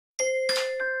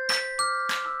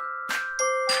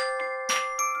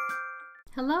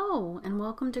Hello and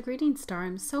welcome to Greetingstar.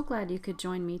 I'm so glad you could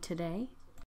join me today.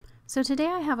 So today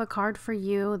I have a card for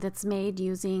you that's made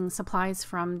using supplies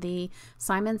from the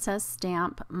Simon Says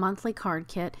Stamp monthly card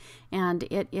kit, and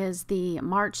it is the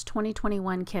March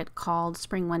 2021 kit called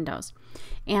Spring Windows.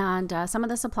 And some of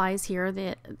the supplies here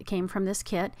that came from this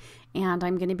kit, and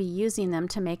I'm going to be using them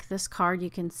to make this card. You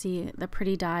can see the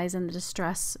pretty dies and the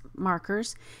distress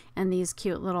markers and these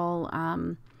cute little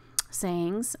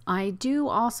sayings. I do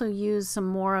also use some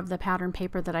more of the pattern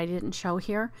paper that I didn't show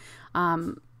here,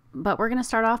 but we're going to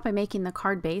start off by making the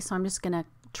card base. So I'm just going to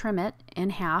trim it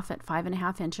in half at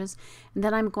 5.5 inches, and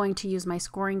then I'm going to use my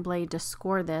scoring blade to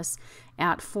score this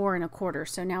at 4 1/4.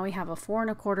 So now we have a 4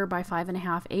 1/4 by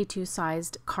 5.5 A2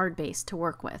 sized card base to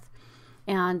work with.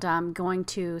 And I'm going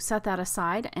to set that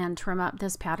aside and trim up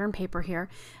this pattern paper here.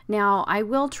 Now I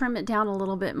will trim it down a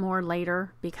little bit more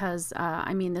later because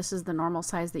I mean, this is the normal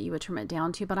size that you would trim it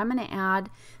down to, but I'm going to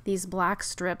add these black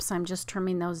strips. I'm just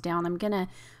trimming those down. I'm going to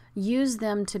use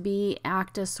them to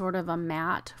act as sort of a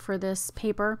mat for this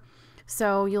paper.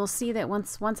 So you'll see that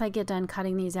once I get done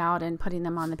cutting these out and putting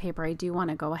them on the paper, I do want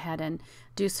to go ahead and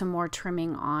do some more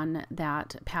trimming on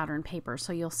that pattern paper.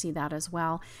 So you'll see that as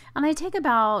well. And I take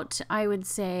about, I would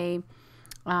say,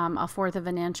 1/4 of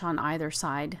an inch on either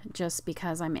side, just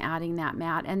because I'm adding that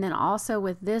mat. And then also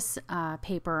with this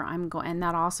paper, and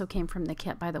that also came from the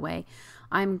kit, by the way,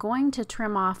 I'm going to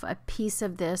trim off a piece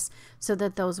of this so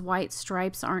that those white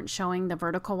stripes aren't showing, the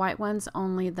vertical white ones,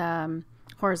 only the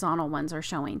horizontal ones are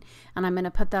showing, and I'm going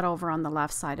to put that over on the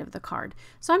left side of the card.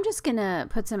 So I'm just going to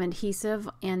put some adhesive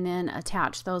and then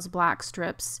attach those black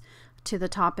strips to the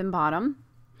top and bottom.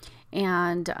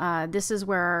 And this is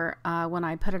where when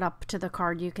I put it up to the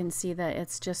card, you can see that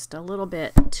it's just a little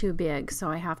bit too big, so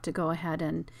I have to go ahead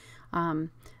and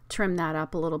trim that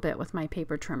up a little bit with my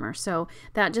paper trimmer. So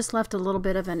that just left a little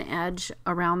bit of an edge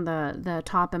around the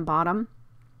top and bottom,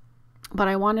 but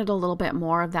I wanted a little bit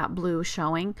more of that blue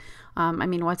showing. I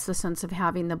mean, what's the sense of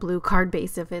having the blue card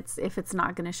base if it's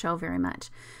not going to show very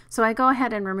much? So I go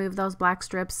ahead and remove those black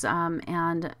strips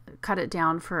and cut it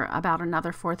down for about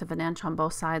another 1/4 of an inch on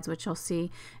both sides, which you'll see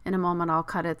in a moment. I'll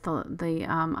cut it the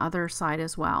other side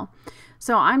as well.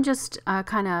 So I'm just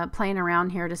kind of playing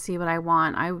around here to see what I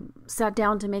want. I sat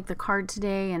down to make the card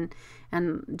today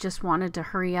and just wanted to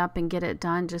hurry up and get it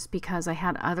done just because I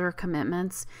had other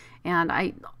commitments, and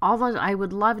I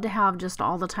would love to have just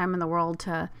all the time in the world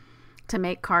to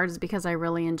make cards because I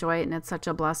really enjoy it and it's such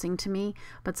a blessing to me,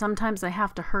 but sometimes I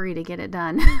have to hurry to get it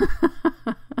done.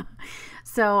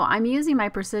 So I'm using my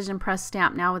precision press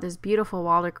stamp now with this beautiful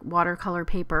watercolor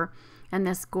paper and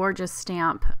this gorgeous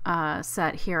stamp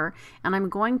set here, and I'm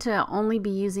going to only be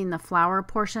using the flower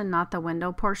portion, not the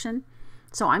window portion.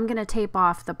 So I'm going to tape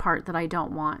off the part that I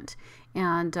don't want.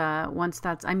 And once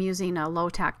I'm using a low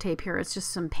tack tape here. It's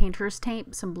just some painter's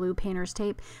tape, some blue painter's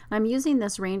tape. And I'm using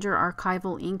this Ranger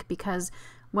Archival ink because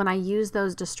when I use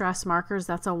those distress markers,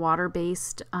 that's a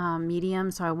water-based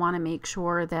medium. So I want to make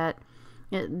sure that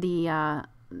the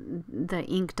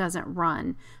ink doesn't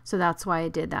run. So that's why I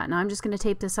did that. Now I'm just going to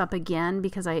tape this up again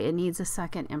because it needs a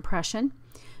second impression.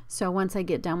 So once I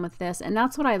get done with this, and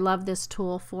that's what I love this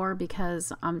tool for,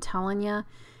 because I'm telling you,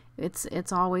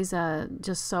 it's always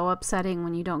just so upsetting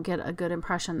when you don't get a good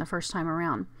impression the first time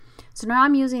around. So now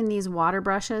I'm using these water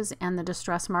brushes and the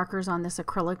distress markers on this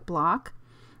acrylic block.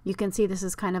 You can see this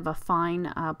is kind of a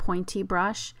fine pointy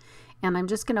brush, and I'm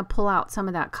just going to pull out some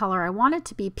of that color. I want it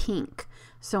to be pink,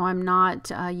 so I'm not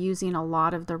using a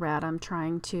lot of the red. I'm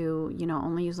trying to,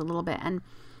 only use a little bit. And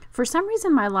for some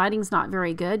reason my lighting's not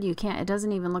very good. It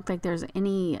doesn't even look like there's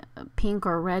any pink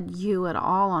or red hue at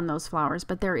all on those flowers,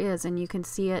 but there is, and you can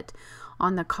see it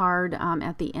on the card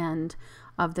at the end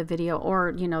of the video,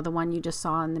 or the one you just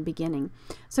saw in the beginning.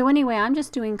 So anyway, I'm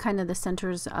just doing kind of the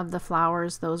centers of the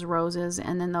flowers, those roses,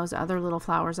 and then those other little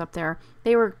flowers up there.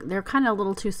 They're kind of a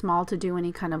little too small to do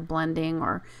any kind of blending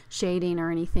or shading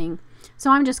or anything.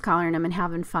 So I'm just coloring them and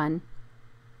having fun.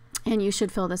 And you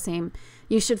should feel the same.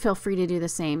 You should feel free to do the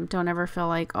same. Don't ever feel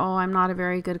like, oh, I'm not a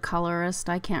very good colorist,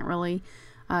 I can't really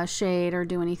shade or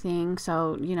do anything.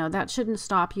 So that shouldn't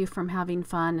stop you from having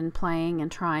fun and playing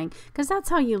and trying, because that's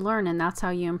how you learn and that's how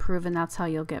you improve and that's how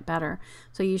you'll get better.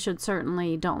 So you should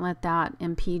certainly don't let that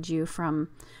impede you from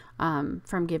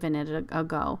giving it a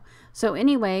go. So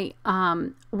anyway,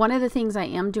 one of the things I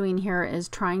am doing here is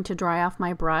trying to dry off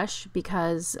my brush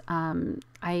because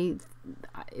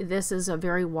this is a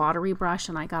very watery brush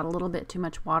and I got a little bit too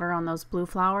much water on those blue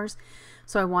flowers.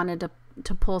 So I wanted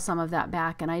to pull some of that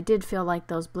back, and I did feel like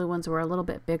those blue ones were a little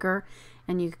bit bigger,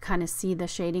 and you can kind of see the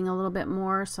shading a little bit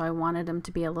more, so I wanted them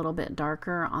to be a little bit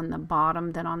darker on the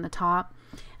bottom than on the top.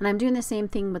 And I'm doing the same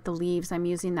thing with the leaves. I'm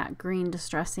using that green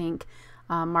Distress ink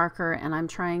marker, and I'm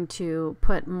trying to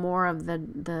put more of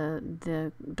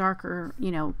the darker,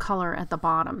 you know, color at the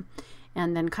bottom,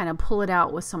 and then kind of pull it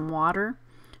out with some water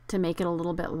to make it a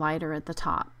little bit lighter at the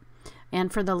top.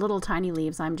 And for the little tiny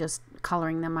leaves, I'm just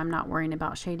coloring them. I'm not worrying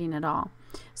about shading at all.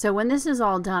 So when this is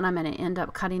all done, I'm going to end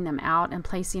up cutting them out and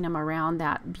placing them around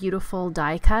that beautiful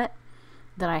die cut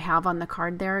that I have on the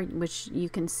card there, which you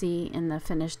can see in the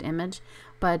finished image.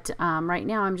 But right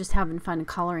now I'm just having fun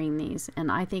coloring these,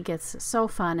 and I think it's so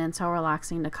fun and so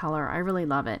relaxing to color. I really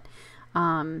love it.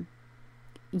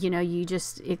 You know,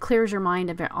 it clears your mind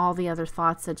of all the other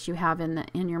thoughts that you have in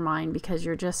your mind, because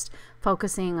you're just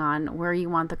focusing on where you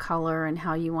want the color and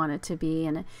how you want it to be,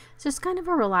 and it's just kind of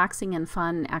a relaxing and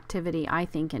fun activity, I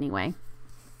think, anyway.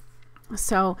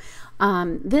 So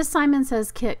this Simon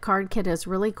Says card kit is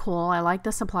really cool. I like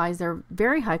the supplies. They're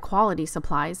very high quality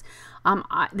supplies.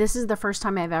 This is the first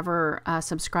time I've ever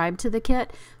subscribed to the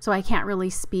kit, so I can't really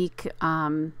speak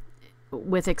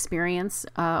with experience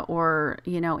or,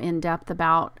 you know, in depth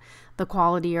about the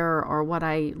quality or what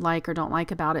I like or don't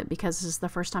like about it, because this is the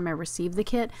first time I received the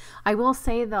kit. I will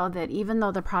say though that even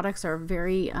though the products are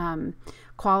very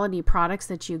quality products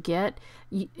that you get,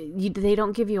 they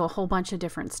don't give you a whole bunch of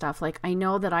different stuff. Like, I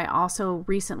know that I also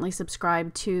recently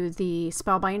subscribed to the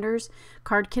Spellbinders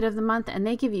card kit of the month, and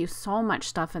they give you so much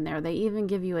stuff in there. They even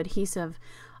give you adhesive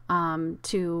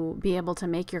to be able to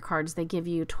make your cards. They give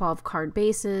you 12 card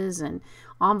bases and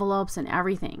envelopes and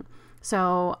everything.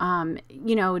 So,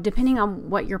 you know, depending on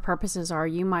what your purposes are,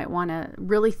 you might want to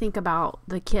really think about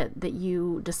the kit that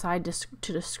you decide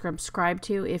to subscribe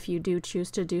to, if you do choose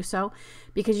to do so,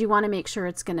 because you want to make sure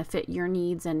it's going to fit your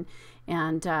needs and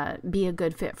be a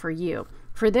good fit for you.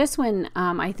 For this one,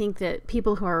 I think that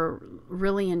people who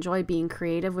really enjoy being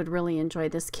creative would really enjoy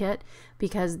this kit,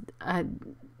 because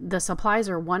the supplies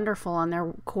are wonderful and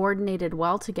they're coordinated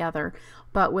well together.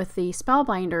 But with the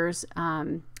Spellbinders,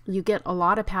 you get a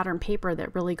lot of pattern paper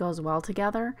that really goes well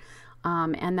together,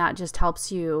 and that just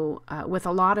helps you with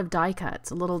a lot of die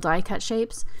cuts, little die cut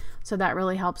shapes. So that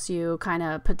really helps you kind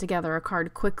of put together a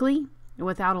card quickly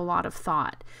without a lot of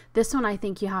thought. This one, I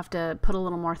think you have to put a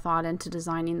little more thought into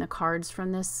designing the cards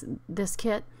from this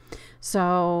kit.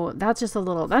 So that's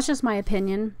just my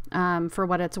opinion, for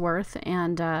what it's worth.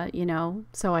 And you know,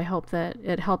 so I hope that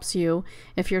it helps you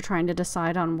if you're trying to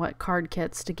decide on what card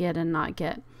kits to get and not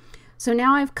get. So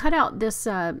now I've cut out this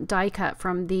die cut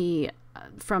from the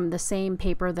same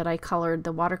paper that I colored,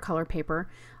 the watercolor paper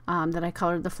that I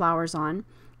colored the flowers on.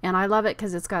 And I love it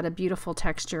because it's got a beautiful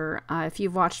texture. If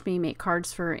you've watched me make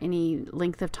cards for any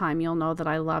length of time, you'll know that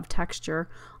I love texture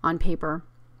on paper.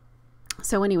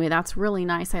 So anyway, that's really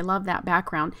nice. I love that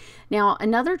background. Now,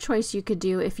 another choice you could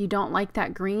do if you don't like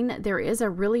that green, there is a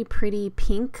really pretty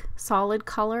pink solid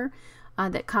color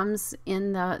that comes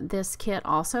in this kit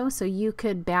also. So you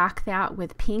could back that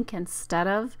with pink instead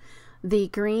of the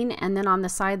green, and then on the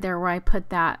side there where I put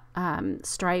that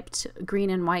striped green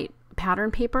and white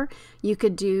pattern paper, you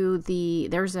could do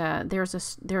there's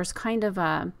kind of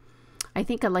a, I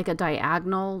think like a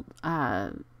diagonal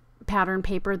pattern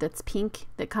paper that's pink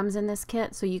that comes in this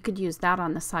kit, so you could use that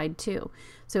on the side too.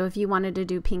 So if you wanted to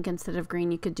do pink instead of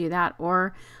green, you could do that.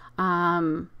 Or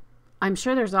I'm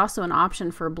sure there's also an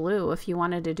option for blue if you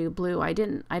wanted to do blue. I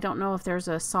don't know if there's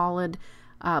a solid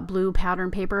blue pattern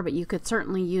paper, but you could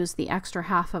certainly use the extra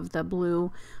half of the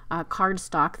blue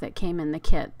cardstock that came in the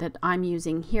kit that I'm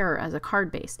using here as a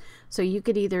card base. So you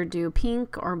could either do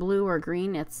pink or blue or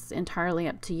green. It's entirely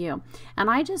up to you. And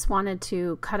I just wanted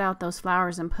to cut out those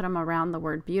flowers and put them around the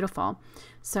word beautiful.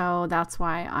 So that's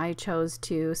why I chose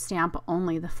to stamp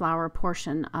only the flower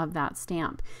portion of that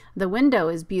stamp. The window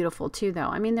is beautiful too, though.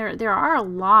 I mean, there are a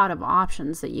lot of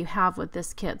options that you have with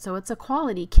this kit. So it's a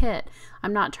quality kit.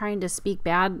 I'm not trying to speak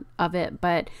bad of it,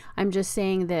 but I'm just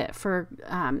saying that for,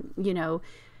 you know,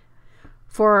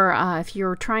 if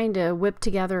you're trying to whip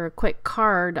together a quick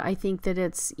card, I think that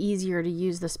it's easier to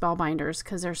use the Spellbinders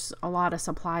because there's a lot of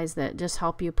supplies that just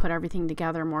help you put everything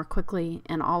together more quickly,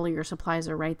 and all of your supplies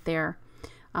are right there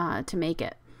to make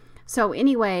it. So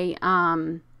anyway,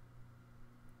 I'm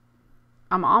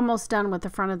almost done with the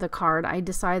front of the card. I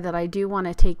decided that I do want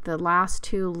to take the last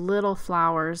two little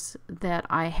flowers that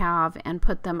I have and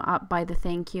put them up by the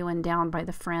thank you and down by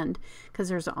the friend, because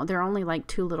they're only like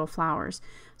two little flowers.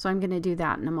 So I'm going to do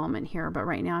that in a moment here, but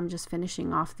right now I'm just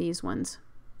finishing off these ones.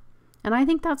 And I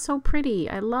think that's so pretty.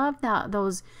 I love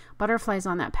those butterflies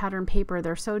on that pattern paper.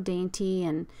 They're so dainty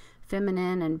and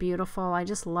feminine and beautiful. I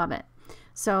just love it.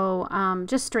 So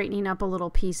just straightening up a little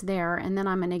piece there, and then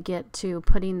I'm going to get to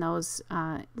putting those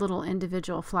little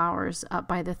individual flowers up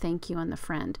by the thank you and the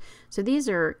friend. So these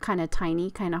are kind of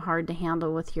tiny, kind of hard to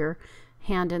handle with your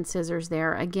hand and scissors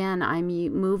there. Again, I'm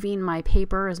moving my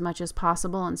paper as much as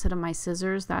possible instead of my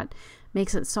scissors. That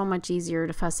makes it so much easier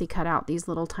to fussy cut out these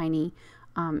little tiny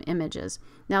images.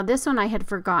 Now this one I had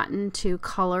forgotten to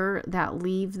color that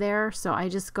leaf there, so I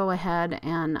just go ahead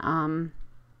and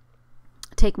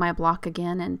take my block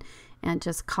again and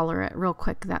just color it real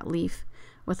quick, that leaf,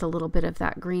 with a little bit of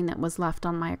that green that was left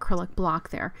on my acrylic block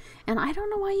there. And I don't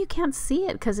know why you can't see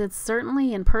it, because it's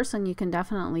certainly in person you can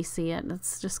definitely see it.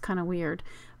 It's just kind of weird.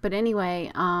 But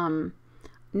anyway,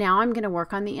 now I'm going to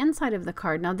work on the inside of the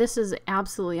card. Now this is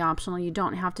absolutely optional. You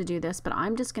don't have to do this, but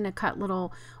I'm just going to cut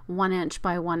little 1"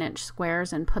 by 1"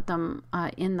 squares and put them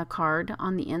in the card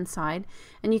on the inside.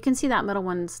 And you can see that middle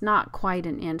one's not quite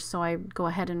an inch, so I go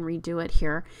ahead and redo it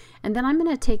here. And then I'm going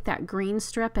to take that green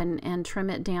strip and trim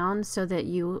it down so that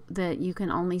you can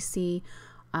only see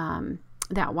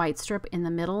that white strip in the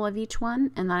middle of each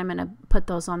one, and then I'm going to put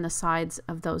those on the sides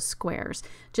of those squares,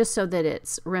 just so that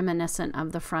it's reminiscent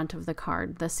of the front of the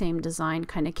card. The same design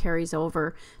kind of carries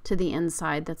over to the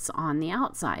inside that's on the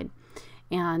outside.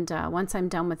 And once I'm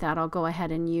done with that, I'll go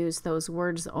ahead and use those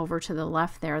words over to the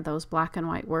left there, those black and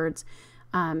white words,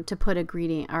 to put a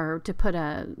greeting, or to put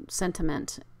a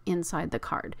sentiment inside the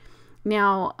card.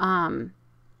 Now,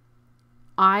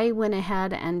 I went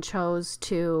ahead and chose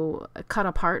to cut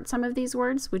apart some of these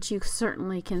words, which you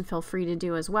certainly can feel free to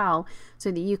do as well, so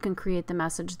that you can create the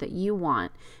message that you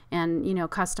want and, you know,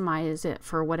 customize it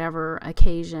for whatever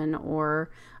occasion or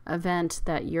event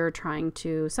that you're trying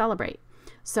to celebrate.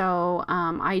 So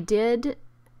I did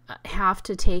have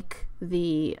to take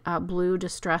the blue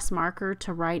distress marker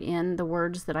to write in the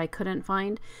words that I couldn't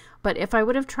find, but if I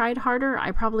would have tried harder,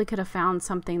 I probably could have found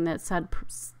something that said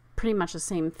pretty much the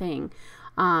same thing.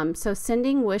 So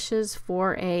sending wishes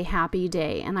for a happy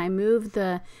day, and I moved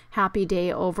the happy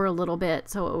day over a little bit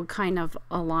so it would kind of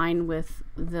align with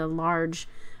the large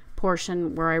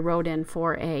portion where I wrote in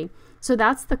 4A. So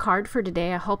that's the card for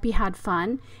today. I hope you had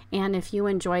fun, and if you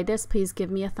enjoyed this, please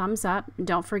give me a thumbs up.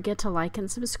 Don't forget to like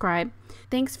and subscribe.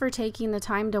 Thanks for taking the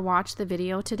time to watch the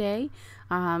video today,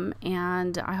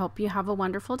 and I hope you have a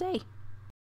wonderful day.